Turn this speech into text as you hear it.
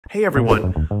Hey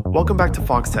everyone, welcome back to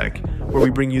Foxtecc, where we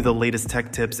bring you the latest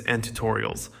tech tips and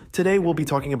tutorials. Today we'll be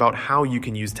talking about how you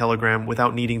can use Telegram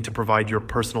without needing to provide your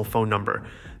personal phone number.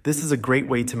 This is a great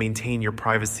way to maintain your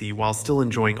privacy while still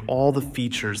enjoying all the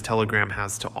features Telegram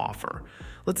has to offer.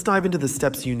 Let's dive into the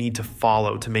steps you need to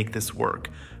follow to make this work.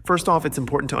 First off, it's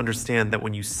important to understand that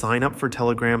when you sign up for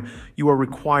Telegram, you are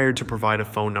required to provide a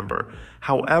phone number.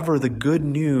 However, the good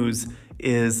news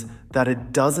is that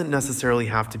it doesn't necessarily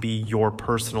have to be your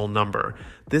personal number.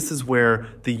 This is where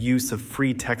the use of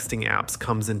free texting apps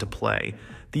comes into play.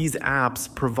 These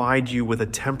apps provide you with a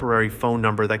temporary phone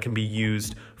number that can be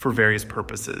used for various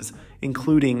purposes,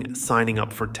 including signing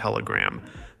up for Telegram.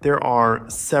 There are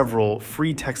several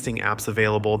free texting apps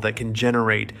available that can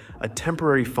generate a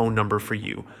temporary phone number for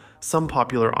you. Some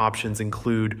popular options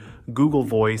include Google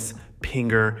Voice,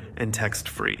 Pinger, and Text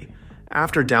Free.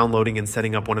 After downloading and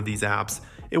setting up one of these apps,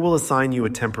 it will assign you a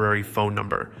temporary phone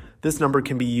number. This number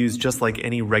can be used just like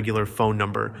any regular phone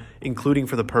number, including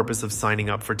for the purpose of signing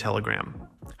up for Telegram.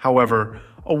 However,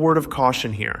 a word of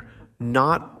caution here.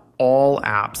 Not all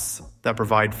apps that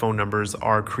provide phone numbers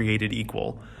are created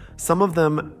equal. Some of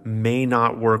them may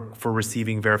not work for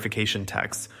receiving verification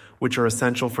texts, which are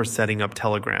essential for setting up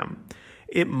Telegram.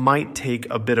 It might take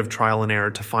a bit of trial and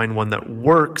error to find one that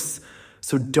works,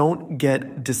 so don't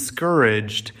get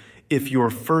discouraged if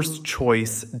your first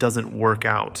choice doesn't work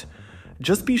out.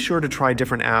 Just be sure to try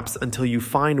different apps until you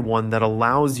find one that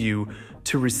allows you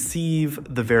to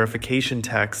receive the verification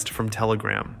text from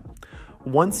Telegram.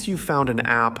 Once you've found an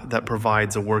app that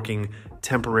provides a working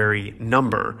temporary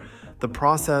number, the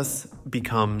process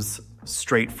becomes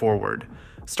straightforward.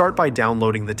 Start by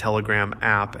downloading the Telegram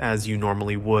app as you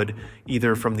normally would,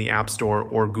 either from the App Store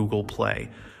or Google Play.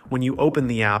 When you open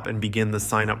the app and begin the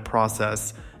sign-up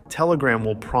process, Telegram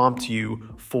will prompt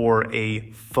you for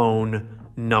a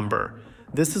phone number.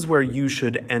 This is where you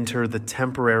should enter the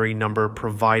temporary number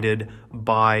provided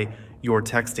by your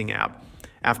texting app.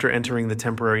 After entering the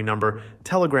temporary number,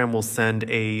 Telegram will send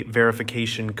a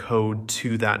verification code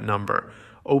to that number.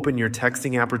 Open your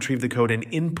texting app, retrieve the code, and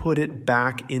input it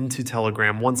back into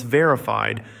Telegram. Once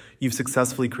verified, you've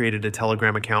successfully created a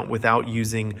Telegram account without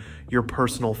using your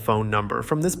personal phone number.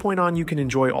 From this point on, you can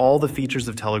enjoy all the features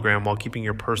of Telegram while keeping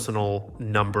your personal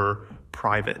number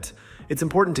private. It's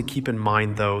important to keep in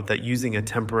mind, though, that using a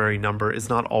temporary number is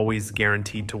not always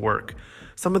guaranteed to work.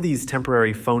 Some of these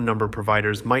temporary phone number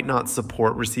providers might not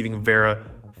support receiving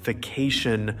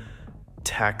verification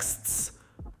texts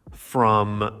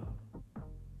from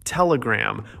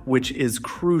Telegram, which is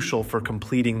crucial for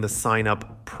completing the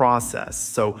sign-up process.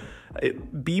 So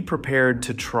be prepared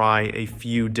to try a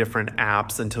few different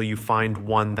apps until you find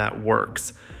one that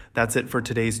works. That's it for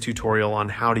today's tutorial on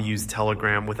how to use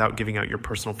Telegram without giving out your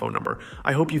personal phone number.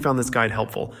 I hope you found this guide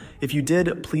helpful. If you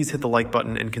did, please hit the like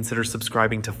button and consider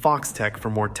subscribing to Foxtecc for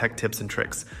more tech tips and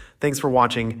tricks. Thanks for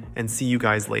watching, and see you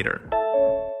guys later.